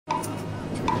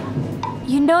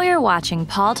You know you're watching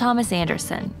Paul Thomas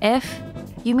Anderson if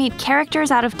you meet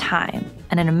characters out of time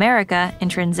and an America in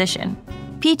transition.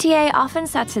 PTA often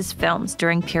sets his films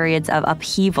during periods of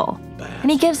upheaval, and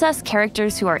he gives us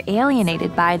characters who are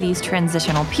alienated by these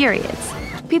transitional periods.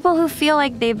 People who feel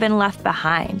like they've been left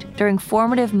behind during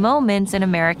formative moments in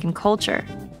American culture.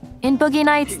 In Boogie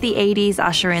Nights, the 80s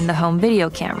usher in the home video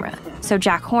camera, so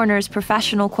Jack Horner's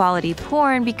professional quality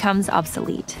porn becomes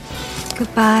obsolete.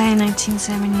 Goodbye,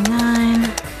 1979.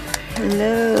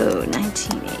 Hello,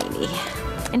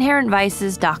 1980. Inherent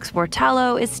Vice's Doc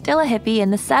Sportello is still a hippie in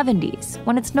the 70s,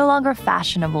 when it's no longer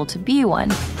fashionable to be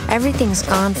one. Everything's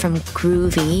gone from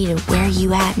groovy to where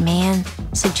you at, man,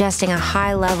 suggesting a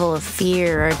high level of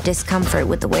fear or discomfort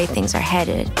with the way things are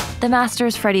headed. The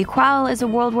Master's Freddie Quell is a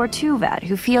World War II vet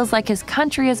who feels like his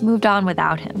country has moved on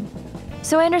without him.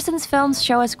 So Anderson's films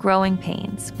show us growing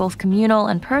pains, both communal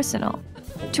and personal,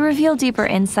 to reveal deeper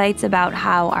insights about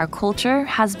how our culture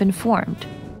has been formed.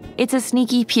 It's a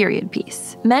sneaky period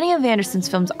piece. Many of Anderson's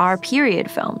films are period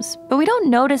films, but we don't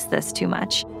notice this too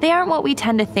much. They aren't what we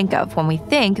tend to think of when we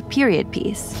think period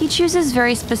piece. He chooses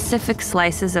very specific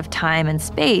slices of time and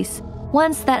space,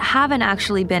 ones that haven't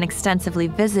actually been extensively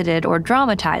visited or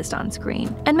dramatized on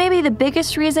screen. And maybe the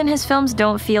biggest reason his films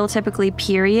don't feel typically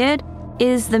period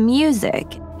is the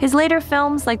music. His later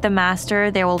films like The Master,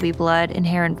 There Will Be Blood,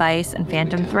 Inherent Vice, and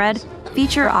Phantom Thread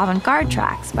feature avant-garde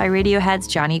tracks by Radiohead's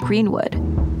Jonny Greenwood.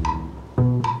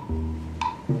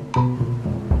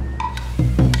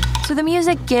 So the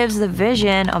music gives the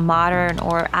vision a modern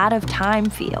or out-of-time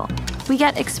feel. We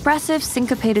get expressive,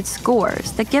 syncopated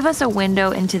scores that give us a window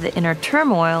into the inner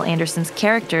turmoil Anderson's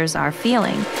characters are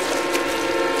feeling.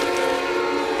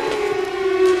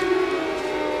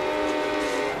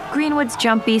 Greenwood's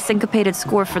jumpy, syncopated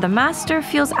score for The Master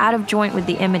feels out of joint with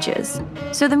the images.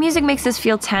 So the music makes us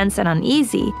feel tense and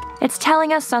uneasy. It's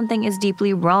telling us something is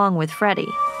deeply wrong with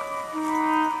Freddie.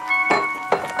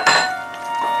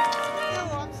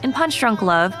 In Punch Drunk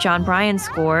Love, John Bryan's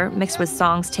score, mixed with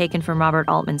songs taken from Robert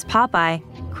Altman's Popeye,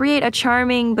 create a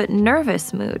charming but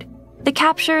nervous mood that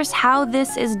captures how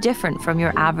this is different from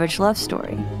your average love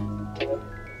story.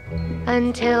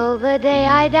 Until the day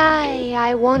I die,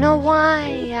 I wonder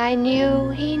why I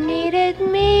knew he needed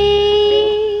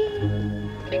me.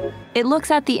 It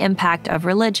looks at the impact of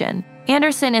religion.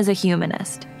 Anderson is a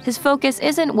humanist. His focus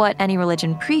isn't what any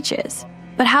religion preaches,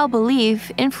 but how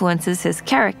belief influences his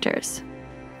characters.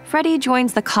 Freddie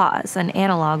joins the cause, an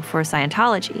analog for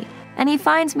Scientology, and he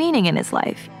finds meaning in his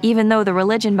life, even though the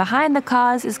religion behind the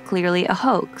cause is clearly a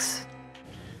hoax.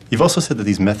 You've also said that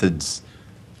these methods,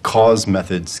 cause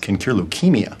methods, can cure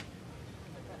leukemia,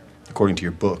 according to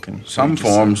your book. And some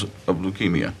forms of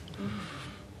leukemia.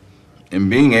 In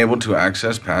being able to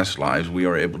access past lives, we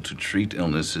are able to treat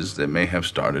illnesses that may have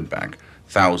started back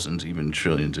thousands, even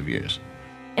trillions of years.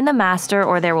 In The Master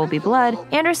or There Will Be Blood,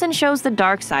 Anderson shows the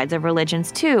dark sides of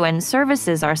religions too and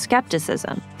services our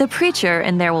skepticism. The preacher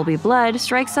in There Will Be Blood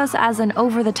strikes us as an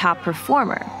over-the-top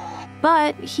performer,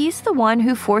 but he's the one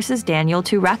who forces Daniel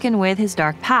to reckon with his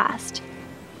dark past.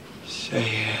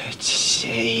 Say it,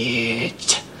 say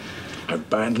it. I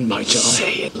abandoned my child.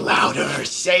 Say it louder,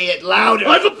 say it louder.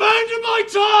 I've abandoned my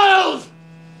child!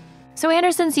 So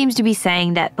Anderson seems to be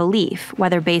saying that belief,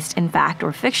 whether based in fact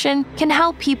or fiction, can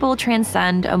help people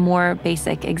transcend a more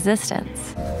basic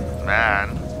existence. Man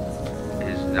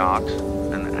is not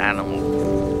an animal.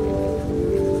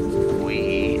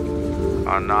 We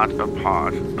are not a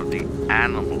part of the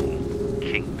animal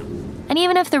kingdom. And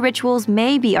even if the rituals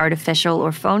may be artificial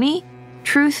or phony,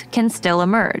 truth can still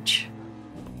emerge.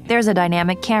 There's a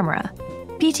dynamic camera.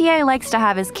 PTA likes to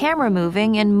have his camera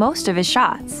moving in most of his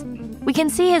shots. We can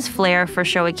see his flair for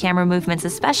showy camera movements,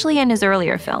 especially in his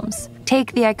earlier films.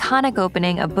 Take the iconic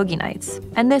opening of Boogie Nights,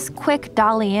 and this quick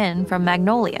dolly in from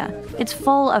Magnolia. It's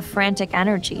full of frantic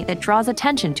energy that draws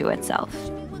attention to itself.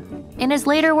 In his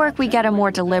later work, we get a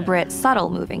more deliberate, subtle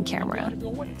moving camera.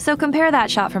 So compare that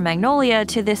shot from Magnolia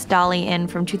to this dolly in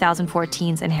from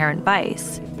 2014's Inherent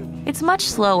Vice. It's much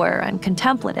slower and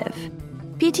contemplative.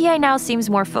 PTA now seems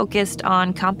more focused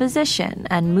on composition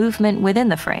and movement within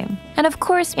the frame. And of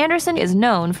course, Anderson is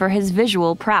known for his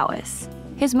visual prowess.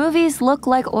 His movies look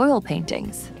like oil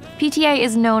paintings. PTA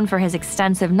is known for his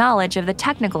extensive knowledge of the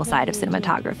technical side of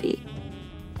cinematography.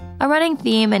 A running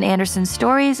theme in Anderson's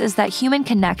stories is that human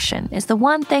connection is the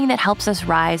one thing that helps us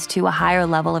rise to a higher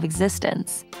level of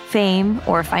existence. Fame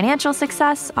or financial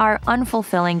success are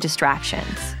unfulfilling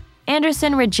distractions.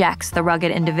 Anderson rejects the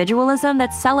rugged individualism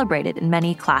that's celebrated in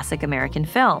many classic American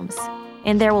films.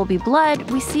 In There Will Be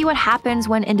Blood, we see what happens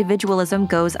when individualism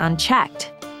goes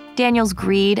unchecked. Daniel's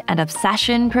greed and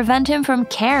obsession prevent him from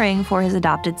caring for his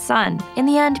adopted son. In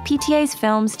the end, PTA's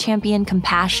films champion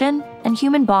compassion and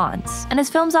human bonds, and his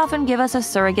films often give us a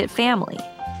surrogate family.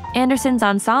 Anderson's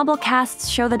ensemble casts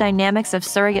show the dynamics of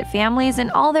surrogate families in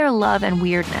all their love and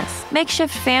weirdness.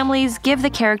 Makeshift families give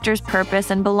the characters purpose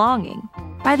and belonging.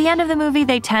 By the end of the movie,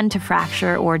 they tend to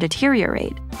fracture or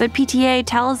deteriorate, but PTA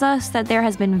tells us that there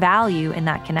has been value in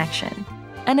that connection.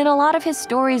 And in a lot of his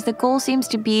stories, the goal seems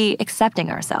to be accepting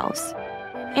ourselves.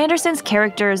 Anderson's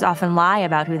characters often lie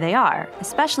about who they are,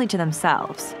 especially to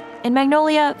themselves. In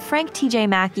Magnolia, Frank T.J.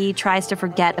 Mackey tries to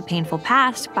forget a painful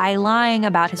past by lying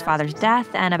about his father's death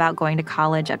and about going to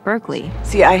college at Berkeley.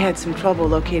 See, I had some trouble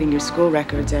locating your school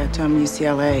records at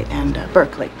UCLA and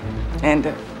Berkeley. And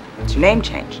your name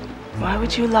changed. Why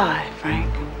would you lie,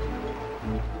 Frank?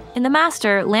 In The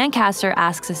Master, Lancaster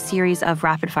asks a series of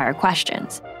rapid-fire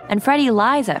questions, and Freddy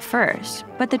lies at first,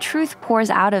 but the truth pours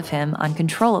out of him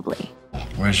uncontrollably.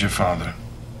 Where's your father?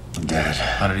 Dead.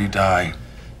 How did he die?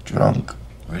 Drunk.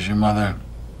 Where's your mother?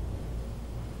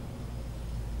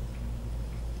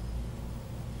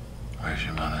 Where's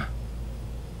your mother?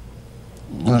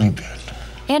 Loony bin.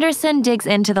 Anderson digs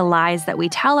into the lies that we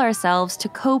tell ourselves to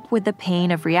cope with the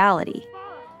pain of reality.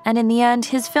 And in the end,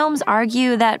 his films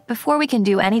argue that before we can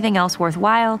do anything else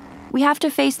worthwhile, we have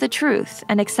to face the truth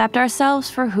and accept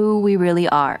ourselves for who we really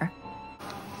are.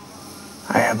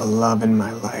 I have a love in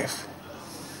my life.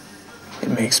 It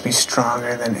makes me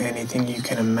stronger than anything you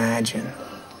can imagine.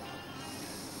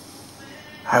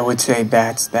 I would say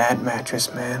that's that,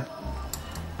 Mattress Man.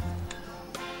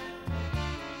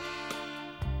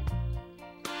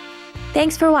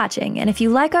 Thanks for watching, and if you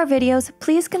like our videos,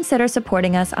 please consider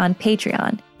supporting us on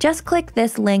Patreon. Just click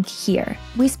this link here.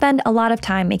 We spend a lot of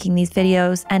time making these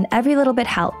videos, and every little bit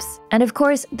helps. And of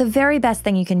course, the very best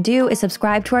thing you can do is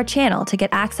subscribe to our channel to get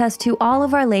access to all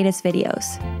of our latest videos.